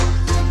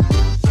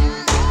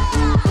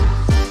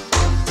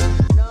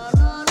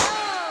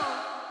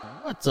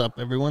What's up,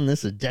 everyone?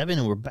 This is Devin,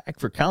 and we're back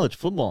for college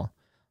football.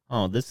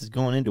 Oh, this is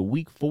going into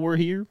week 4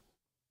 here.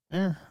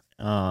 Right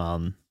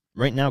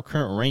now,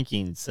 current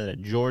rankings set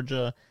at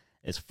Georgia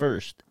is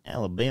first,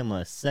 Alabama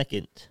is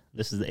second.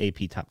 This is the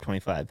AP Top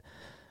 25.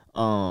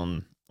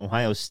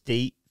 Ohio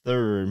State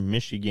third,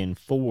 Michigan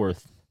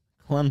fourth,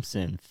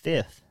 Clemson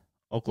fifth,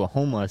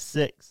 Oklahoma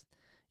sixth,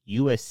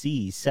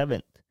 USC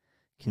seventh,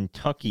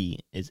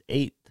 Kentucky is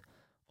eighth,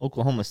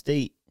 Oklahoma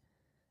State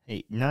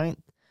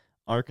ninth,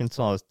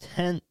 Arkansas is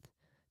 10th,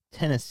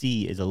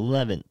 Tennessee is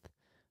 11th,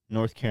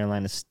 North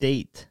Carolina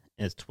State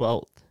is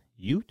 12th,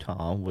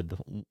 Utah with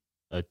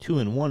a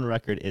 2-1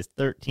 record is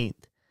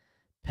 13th,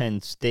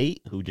 Penn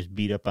State, who just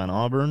beat up on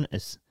Auburn,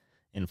 is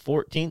in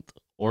 14th,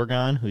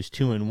 Oregon, who's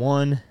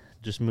 2-1,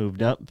 just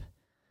moved up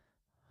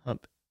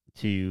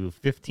to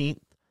 15th,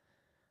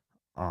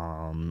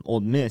 Ole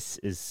Miss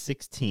is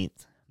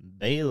 16th,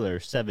 Baylor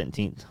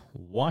 17th,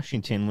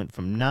 Washington went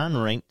from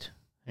non-ranked,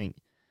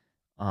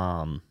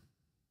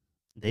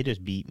 they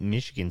just beat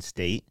Michigan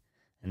State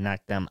and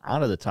knocked them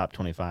out of the top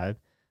 25.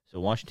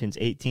 So Washington's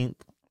 18th.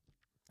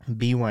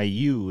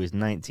 BYU is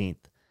 19th.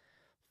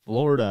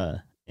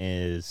 Florida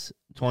is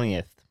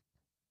 20th.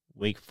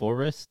 Wake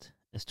Forest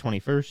is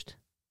 21st.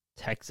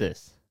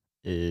 Texas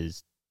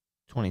is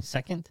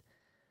 22nd.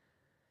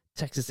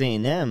 Texas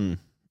A&M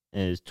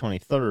is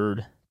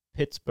 23rd.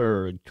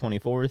 Pittsburgh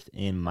 24th.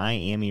 And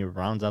Miami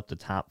rounds up the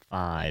top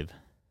 5.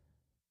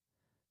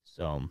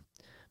 So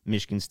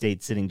Michigan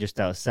State sitting just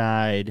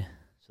outside.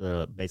 So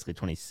they're basically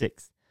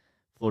 26th.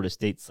 Florida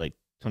State's like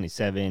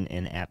 27,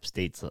 and App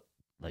State's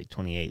like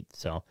 28.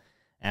 So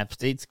App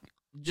State's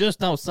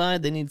just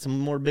outside. They need some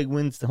more big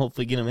wins to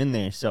hopefully get them in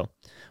there. So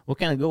we'll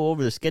kind of go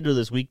over the schedule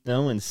this week,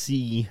 though, and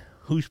see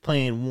who's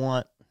playing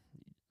what.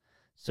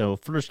 So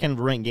first kind of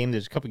a ranked game.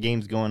 There's a couple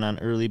games going on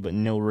early, but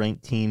no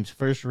ranked teams.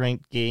 First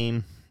ranked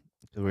game,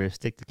 so we're going to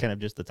stick to kind of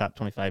just the top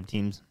 25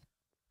 teams.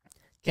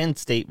 Kent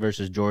State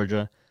versus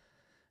Georgia.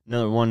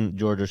 Another one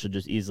Georgia should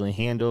just easily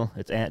handle.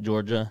 It's at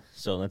Georgia,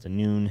 so that's a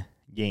noon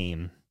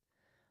game.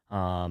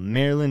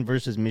 Maryland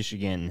versus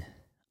Michigan.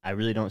 I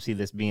really don't see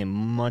this being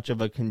much of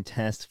a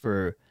contest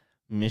for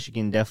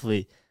Michigan.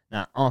 Definitely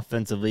not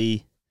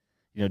offensively.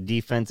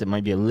 Defense, it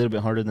might be a little bit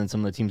harder than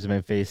some of the teams have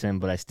been facing,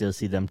 but I still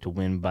see them to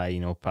win by,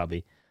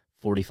 probably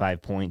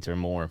 45 points or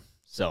more.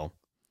 So,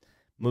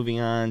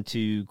 moving on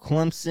to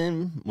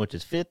Clemson, which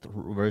is 5th,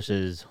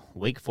 versus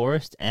Wake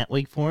Forest at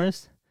Wake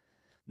Forest.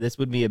 This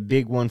would be a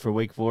big one for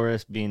Wake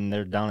Forest, being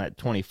they're down at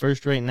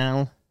 21st right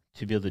now,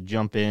 to be able to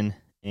jump in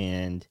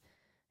and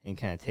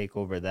kind of take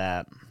over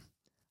that.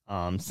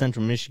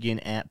 Central Michigan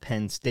at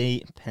Penn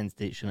State. Penn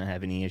State shouldn't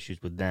have any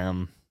issues with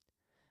them.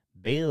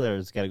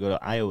 Baylor's got to go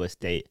to Iowa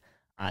State.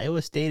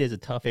 Iowa State is a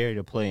tough area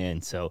to play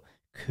in, so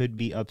could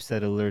be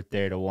upset alert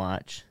there to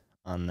watch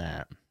on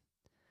that.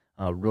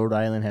 Rhode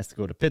Island has to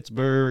go to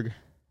Pittsburgh.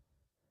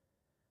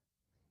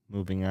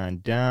 Moving on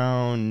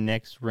down,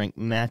 next ranked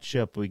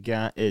matchup we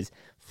got is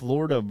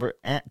Florida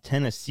at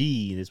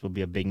Tennessee. This will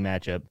be a big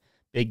matchup.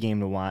 Big game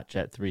to watch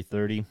at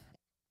 3:30.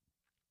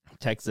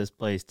 Texas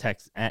plays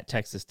at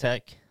Texas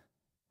Tech.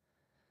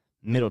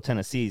 Middle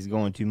Tennessee is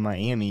going to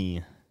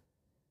Miami.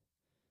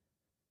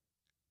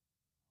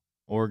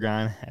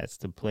 Oregon has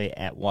to play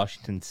at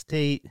Washington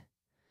State.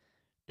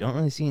 Don't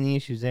really see any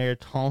issues there.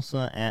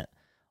 Tulsa at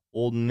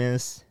Ole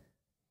Miss.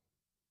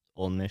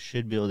 Ole Miss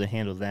should be able to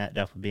handle that,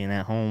 definitely being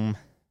at home.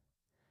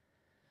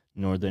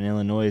 Northern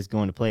Illinois is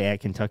going to play at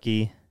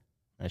Kentucky.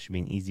 That should be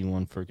an easy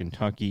one for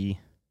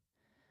Kentucky.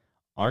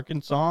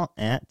 Arkansas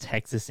at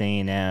Texas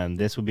A&M.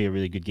 This will be a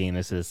really good game.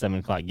 This is a 7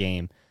 o'clock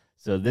game.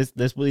 So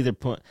this will either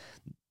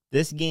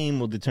this game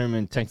will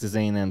determine Texas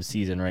A&M's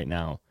season right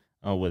now.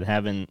 With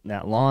having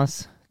that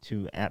loss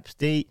to App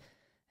State,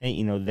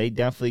 hey, they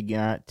definitely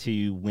got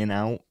to win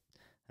out.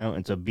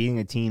 And so beating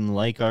a team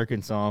like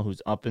Arkansas,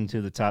 who's up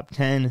into the top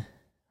 10,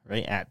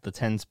 right at the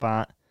 10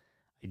 spot,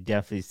 I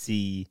definitely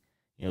see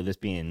this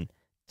being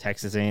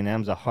Texas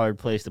A&M's a hard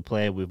place to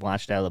play. We've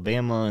watched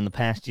Alabama in the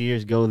past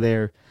years go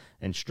there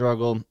and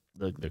struggle.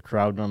 The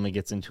crowd normally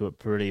gets into it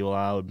pretty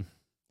loud.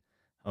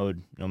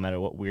 No matter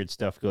what weird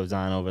stuff goes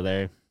on over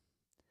there.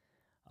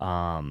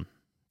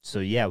 So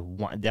yeah,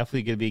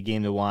 definitely going to be a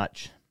game to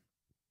watch.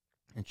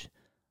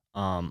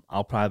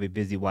 I'll probably be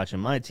busy watching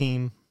my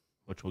team,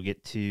 which we'll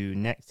get to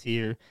next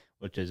here,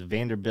 which is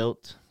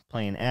Vanderbilt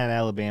playing at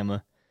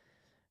Alabama.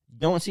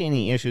 Don't see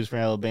any issues for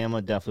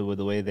Alabama, definitely with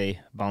the way they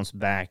bounced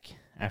back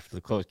after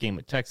the close game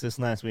with Texas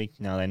last week.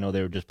 Now, I know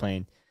they were just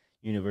playing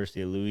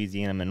University of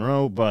Louisiana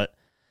Monroe, but,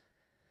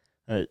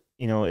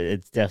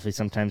 it's definitely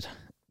sometimes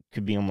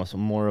could be almost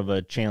more of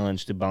a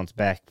challenge to bounce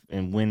back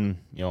and win,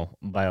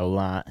 by a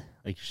lot,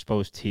 like you're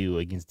supposed to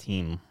against a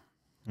team,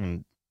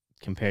 and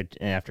compared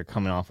to after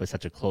coming off with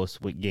such a close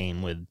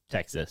game with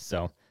Texas.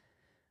 So,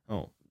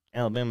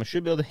 Alabama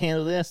should be able to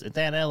handle this. It's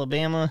at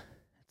Alabama.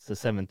 It's a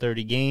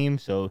 7:30 game,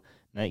 so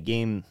night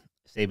game,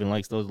 Saban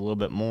likes those a little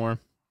bit more.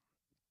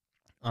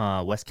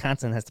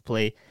 Wisconsin has to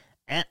play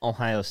at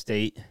Ohio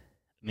State.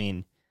 I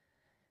mean,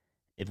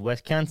 if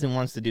Wisconsin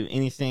wants to do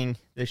anything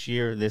this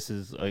year, this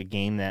is a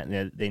game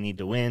that they need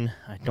to win.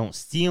 I don't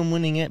see them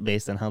winning it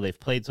based on how they've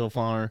played so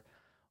far.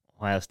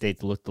 Ohio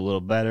State's looked a little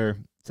better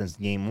since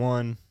game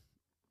one.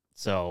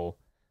 So,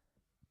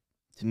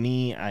 to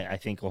me, I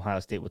think Ohio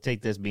State will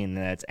take this, being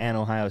that it's at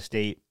Ohio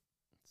State.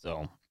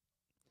 So,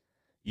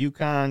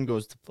 UConn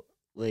goes to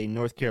play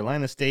North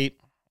Carolina State.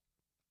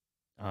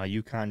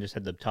 UConn just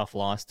had the tough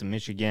loss to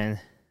Michigan.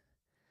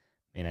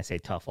 I say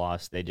tough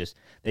loss.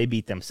 They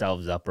beat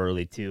themselves up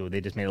early, too. They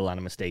just made a lot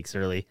of mistakes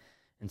early,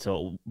 and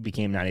so it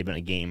became not even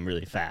a game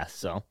really fast.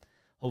 So,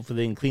 hopefully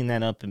they can clean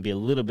that up and be a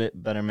little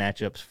bit better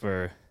matchups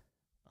for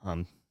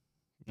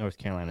North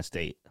Carolina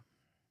State.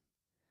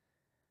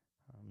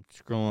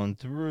 Scrolling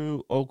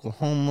through,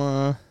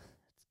 Oklahoma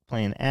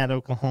playing at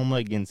Oklahoma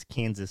against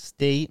Kansas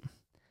State.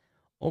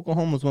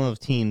 Oklahoma's one of those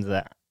teams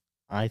that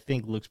I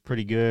think looks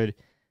pretty good.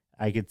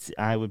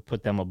 I would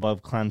put them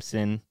above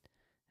Clemson,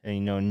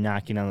 and,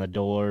 knocking on the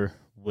door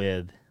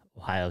with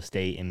Ohio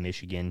State and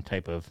Michigan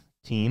type of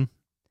team.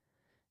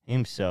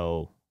 And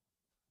so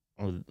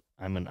I'm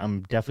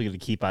definitely going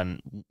to keep on,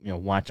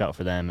 watch out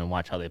for them and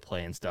watch how they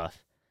play and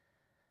stuff.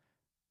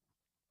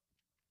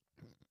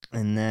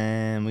 And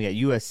then we got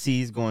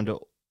USC's going to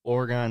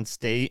Oregon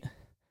State.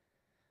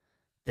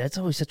 That's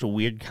always such a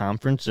weird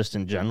conference just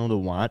in general to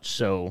watch.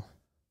 So,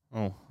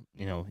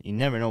 you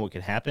never know what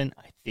could happen.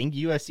 I think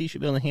USC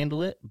should be able to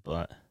handle it,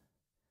 but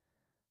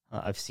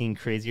I've seen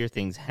crazier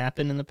things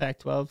happen in the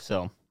Pac-12.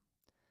 So,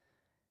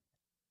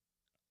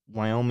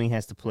 Wyoming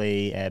has to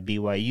play at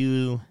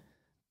BYU.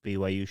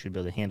 BYU should be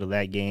able to handle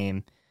that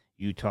game.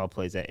 Utah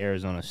plays at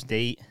Arizona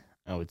State.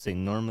 I would say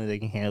normally they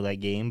can handle that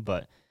game,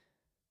 but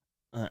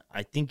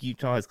I think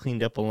Utah has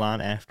cleaned up a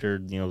lot after,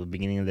 the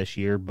beginning of this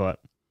year,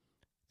 but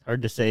it's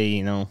hard to say,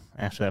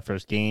 after that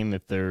first game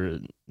if they're,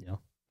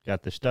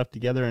 got their stuff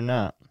together or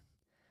not.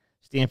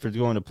 Stanford's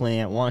going to play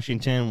at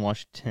Washington.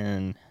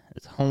 Washington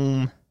is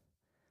home.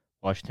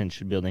 Washington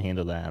should be able to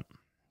handle that.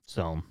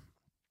 So,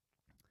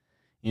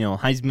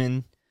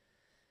 Heisman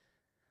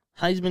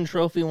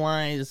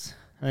Trophy-wise,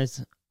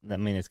 it's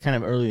kind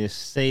of early to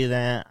say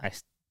that. I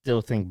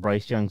still think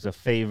Bryce Young's a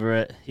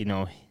favorite,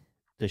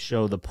 to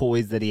show the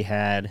poise that he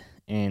had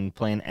in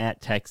playing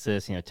at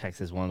Texas.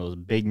 Texas is one of those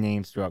big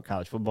names throughout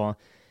college football,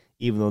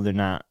 even though they're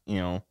not,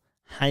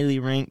 highly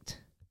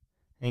ranked.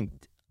 I think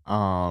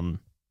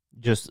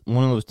just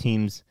one of those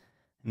teams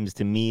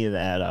to me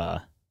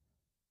that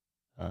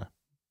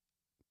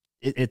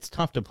it's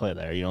tough to play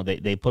there.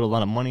 They put a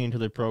lot of money into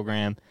their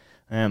program.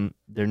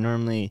 They're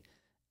normally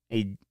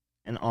an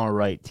all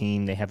right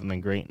team. They haven't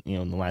been great,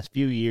 in the last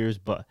few years,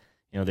 but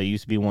they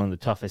used to be one of the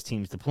toughest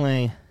teams to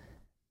play.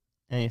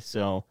 Okay,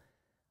 so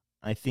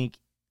I think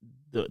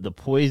the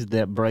poise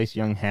that Bryce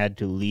Young had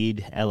to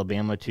lead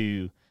Alabama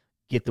to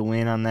get the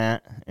win on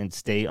that and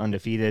stay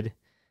undefeated,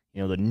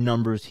 the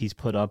numbers he's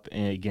put up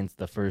against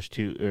the first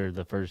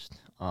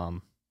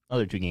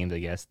other two games, I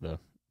guess, the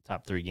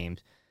top three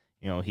games,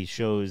 he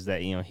shows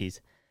that,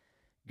 he's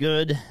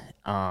good.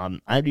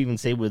 I'd even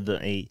say with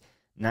a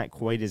not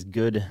quite as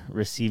good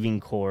receiving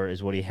core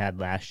as what he had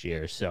last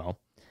year. So,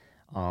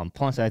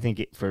 plus I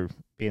think for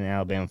being an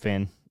Alabama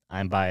fan,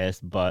 I'm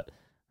biased, but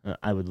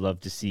I would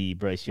love to see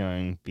Bryce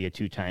Young be a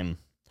two-time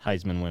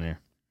Heisman winner.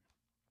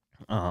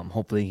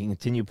 Hopefully he can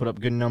continue to put up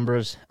good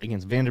numbers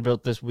against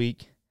Vanderbilt this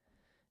week.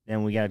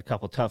 Then we got a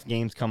couple tough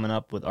games coming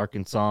up with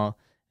Arkansas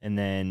and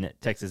then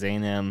Texas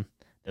A&M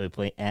that we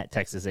play at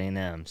Texas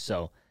A&M.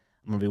 So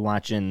I'm going to be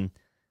watching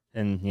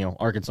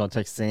Arkansas,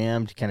 Texas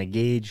A&M to kind of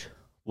gauge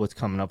what's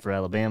coming up for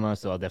Alabama.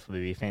 So I'll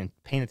definitely be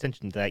paying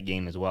attention to that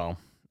game as well.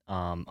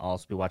 I'll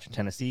also be watching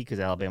Tennessee because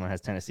Alabama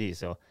has Tennessee.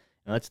 So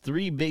that's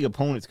three big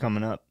opponents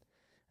coming up.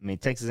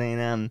 Texas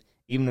A&M,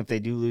 even if they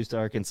do lose to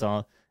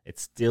Arkansas,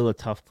 it's still a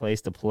tough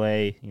place to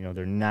play.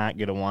 They're not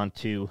going to want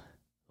to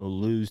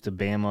lose to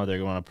Bama. They're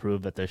going to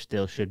prove that they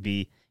still should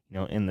be,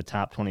 in the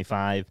top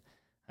 25.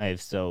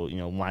 So,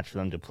 watch for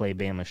them to play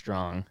Bama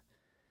strong.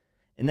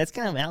 And that's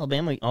kind of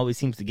Alabama always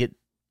seems to get,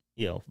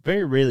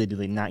 very rarely do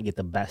they not get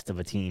the best of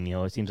a team.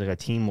 It seems like a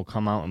team will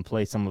come out and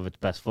play some of its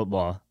best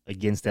football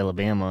against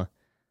Alabama.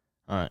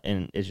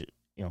 And it's,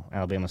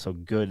 Alabama's so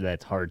good that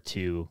it's hard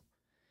to,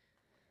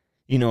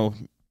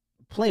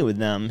 play with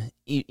them,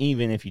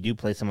 even if you do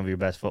play some of your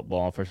best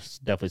football for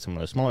definitely some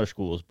of the smaller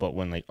schools. But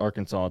when like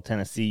Arkansas,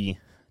 Tennessee,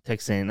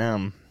 Texas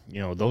A&M,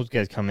 those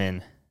guys come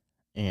in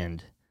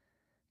and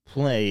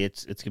play,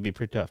 it's going to be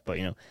pretty tough. But,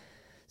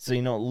 so,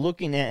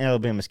 looking at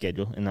Alabama's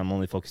schedule, and I'm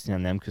only focusing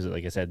on them because,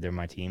 like I said, they're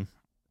my team.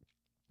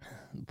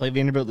 Play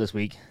Vanderbilt this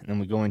week, and then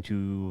we go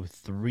into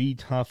 3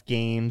 tough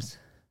games.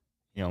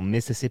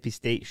 Mississippi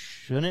State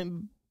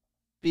shouldn't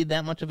be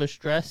that much of a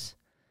stress.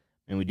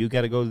 And we do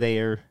got to go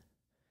there.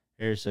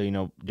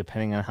 So,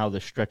 depending on how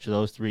the stretch of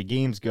those 3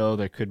 games go,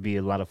 there could be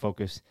a lot of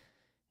focus,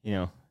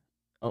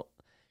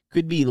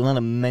 could be a lot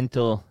of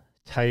mental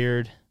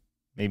tired,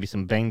 maybe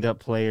some banged up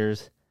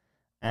players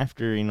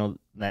after,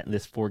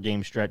 this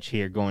 4-game stretch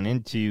here going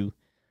into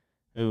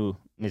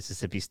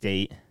Mississippi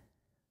State.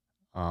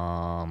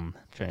 Trying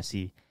to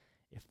see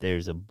if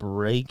there's a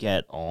break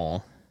at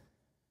all.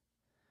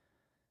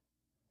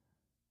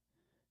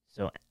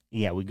 So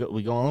yeah, we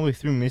go all the way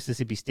through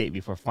Mississippi State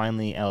before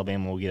finally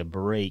Alabama will get a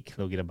break.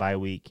 They'll get a bye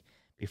week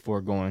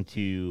before going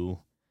to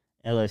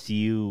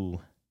LSU.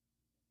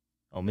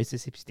 Oh,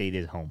 Mississippi State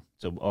is home.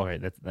 So all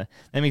right, that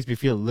makes me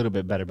feel a little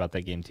bit better about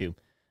that game too.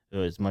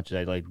 As much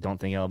as I don't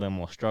think Alabama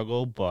will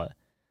struggle, but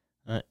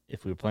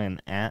if we were playing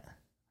at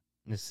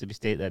Mississippi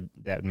State, that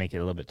would make it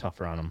a little bit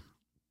tougher on them.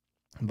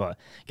 But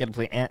got to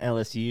play at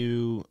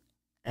LSU,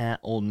 at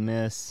Ole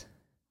Miss,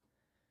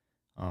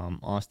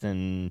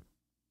 Austin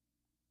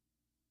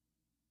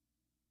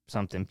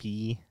something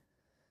P.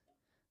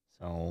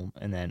 So,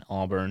 and then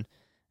Auburn.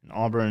 And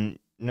Auburn,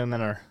 no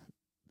matter,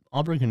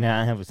 Auburn can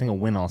not have a single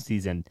win all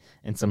season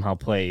and somehow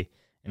play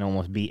and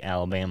almost beat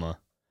Alabama.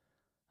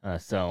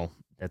 So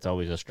that's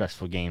always a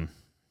stressful game.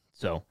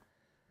 So,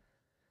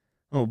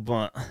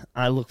 but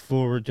I look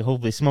forward to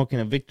hopefully smoking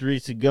a victory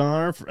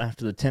cigar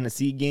after the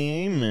Tennessee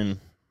game and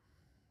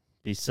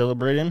be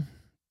celebrating.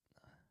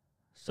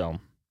 So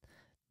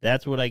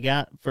that's what I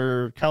got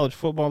for college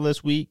football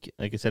this week.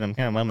 Like I said, I'm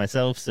kind of by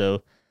myself,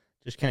 so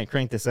just kind of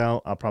crank this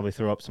out. I'll probably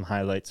throw up some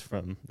highlights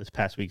from this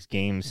past week's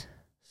games.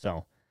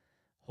 So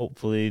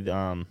hopefully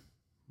those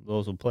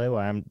will play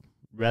while I'm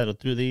rattled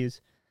through these.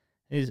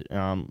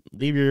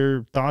 Leave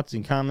your thoughts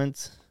and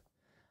comments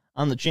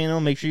on the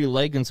channel. Make sure you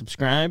like and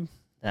subscribe.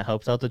 That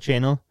helps out the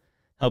channel,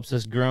 helps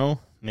us grow.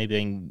 Maybe I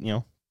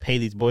can, pay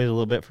these boys a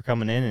little bit for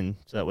coming in, and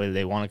so that way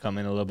they want to come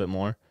in a little bit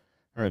more.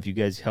 Or if you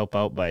guys help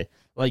out by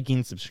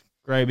liking,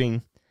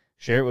 subscribing,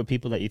 share it with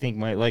people that you think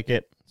might like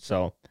it.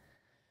 So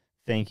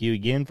thank you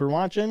again for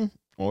watching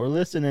or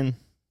listening.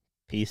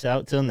 Peace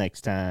out till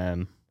next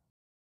time.